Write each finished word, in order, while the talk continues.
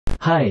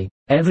Hi,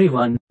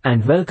 everyone,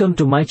 and welcome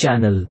to my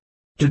channel.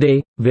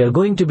 Today, we are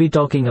going to be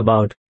talking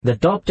about the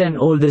top 10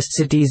 oldest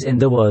cities in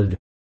the world.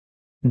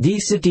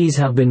 These cities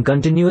have been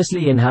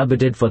continuously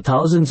inhabited for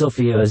thousands of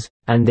years,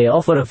 and they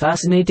offer a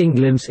fascinating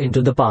glimpse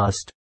into the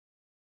past.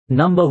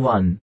 Number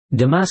 1.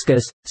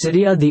 Damascus,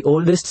 Syria. The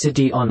oldest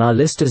city on our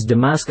list is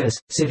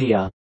Damascus,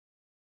 Syria.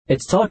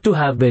 It's thought to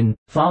have been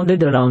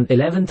founded around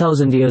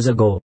 11,000 years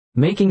ago,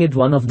 making it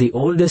one of the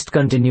oldest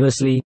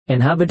continuously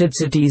inhabited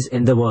cities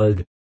in the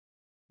world.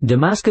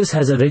 Damascus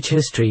has a rich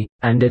history,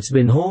 and it's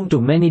been home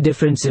to many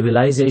different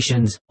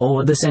civilizations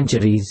over the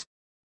centuries.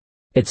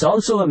 It's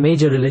also a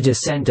major religious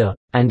center,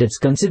 and it's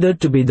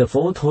considered to be the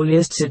fourth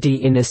holiest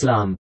city in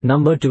Islam.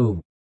 Number 2.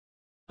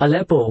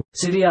 Aleppo,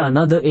 Syria.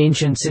 Another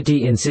ancient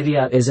city in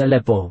Syria is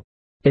Aleppo.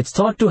 It's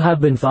thought to have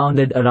been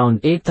founded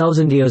around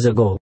 8,000 years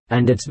ago,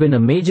 and it's been a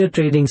major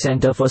trading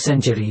center for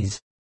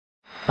centuries.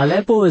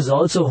 Aleppo is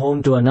also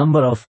home to a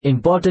number of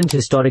important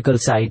historical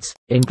sites,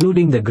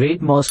 including the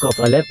Great Mosque of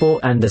Aleppo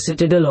and the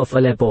Citadel of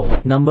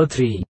Aleppo. Number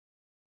 3.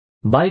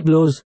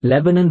 Byblos,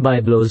 Lebanon.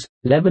 Byblos,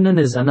 Lebanon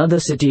is another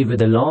city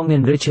with a long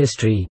and rich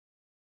history.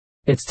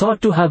 It's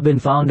thought to have been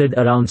founded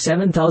around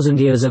 7,000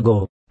 years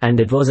ago, and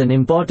it was an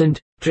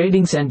important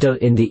trading center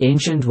in the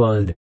ancient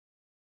world.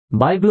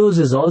 Byblos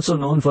is also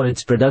known for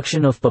its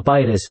production of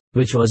papyrus,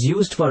 which was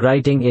used for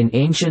writing in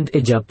ancient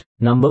Egypt.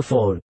 Number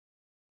 4.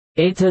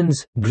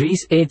 Athens,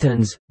 Greece.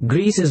 Athens,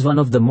 Greece is one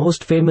of the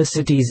most famous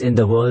cities in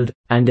the world,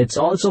 and it's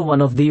also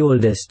one of the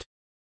oldest.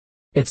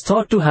 It's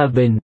thought to have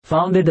been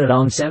founded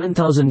around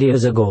 7,000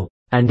 years ago,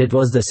 and it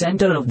was the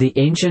center of the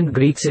ancient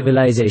Greek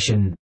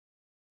civilization.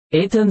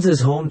 Athens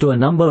is home to a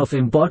number of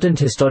important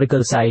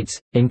historical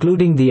sites,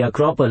 including the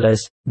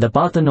Acropolis, the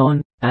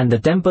Parthenon, and the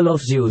Temple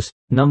of Zeus.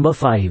 Number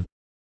 5.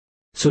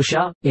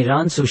 Susha,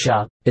 Iran.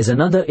 Susha is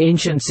another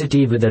ancient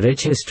city with a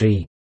rich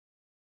history.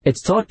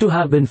 It's thought to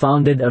have been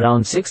founded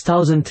around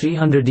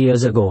 6,300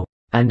 years ago,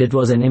 and it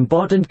was an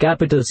important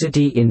capital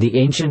city in the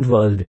ancient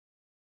world.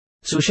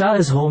 Susha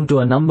is home to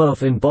a number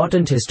of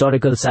important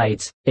historical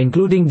sites,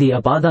 including the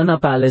Apadana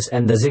Palace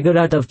and the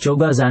Ziggurat of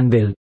Choga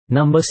Zanbil.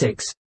 Number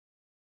 6.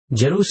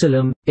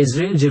 Jerusalem,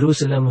 Israel.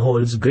 Jerusalem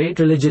holds great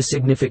religious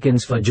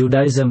significance for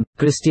Judaism,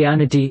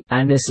 Christianity,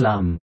 and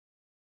Islam.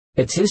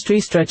 Its history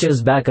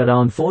stretches back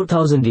around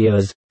 4,000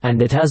 years,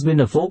 and it has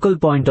been a focal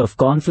point of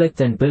conflict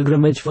and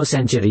pilgrimage for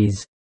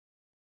centuries.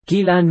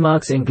 Key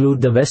landmarks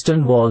include the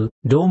Western Wall,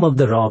 Dome of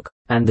the Rock,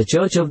 and the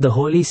Church of the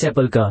Holy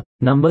Sepulchre.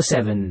 Number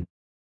 7.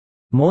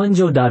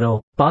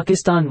 Mohenjo-daro,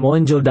 Pakistan.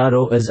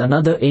 Mohenjo-daro is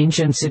another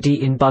ancient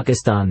city in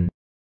Pakistan.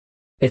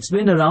 It's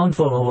been around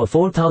for over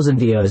 4,000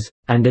 years,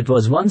 and it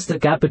was once the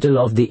capital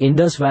of the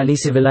Indus Valley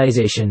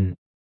civilization.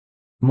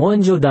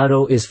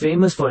 Mohenjo-daro is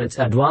famous for its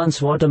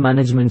advanced water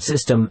management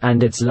system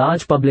and its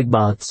large public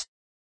baths.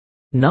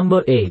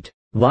 Number 8.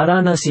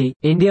 Varanasi,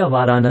 India.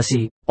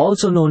 Varanasi,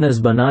 also known as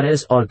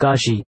Banaras or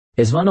Kashi,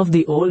 is one of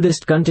the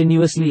oldest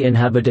continuously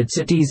inhabited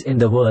cities in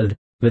the world,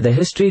 with a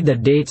history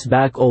that dates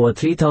back over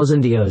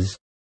 3,000 years.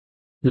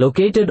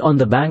 Located on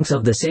the banks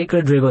of the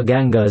sacred river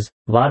Ganges,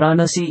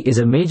 Varanasi is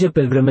a major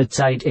pilgrimage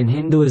site in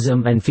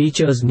Hinduism and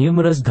features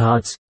numerous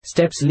ghats,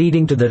 steps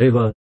leading to the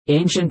river,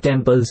 ancient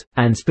temples,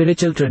 and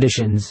spiritual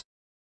traditions.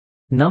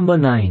 Number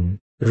 9.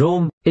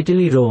 Rome,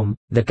 Italy. Rome,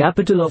 the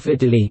capital of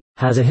Italy,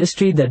 has a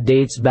history that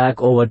dates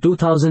back over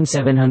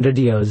 2,700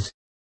 years.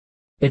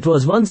 It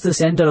was once the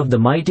center of the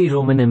mighty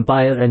Roman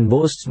Empire and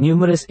boasts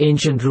numerous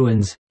ancient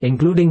ruins,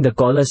 including the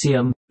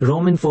Colosseum,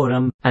 Roman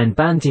Forum, and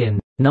Pantheon.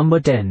 Number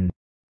 10.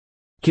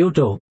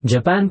 Kyoto,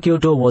 Japan.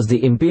 Kyoto was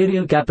the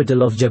imperial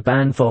capital of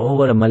Japan for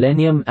over a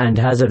millennium and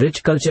has a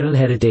rich cultural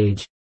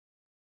heritage.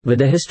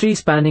 With a history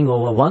spanning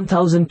over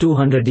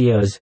 1,200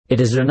 years, it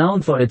is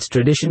renowned for its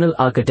traditional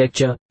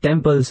architecture,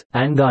 temples,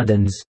 and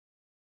gardens.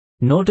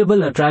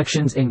 Notable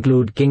attractions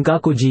include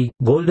Kinkakuji,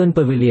 Golden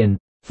Pavilion,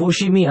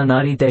 Fushimi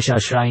Inari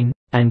Taisha Shrine,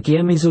 and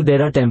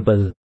Kiyomizu-dera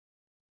Temple.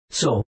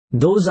 So,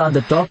 those are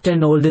the top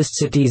 10 oldest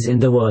cities in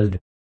the world.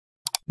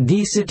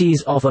 These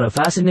cities offer a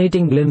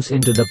fascinating glimpse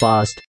into the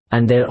past,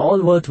 and they're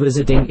all worth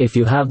visiting if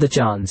you have the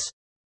chance.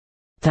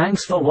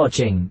 Thanks for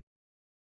watching.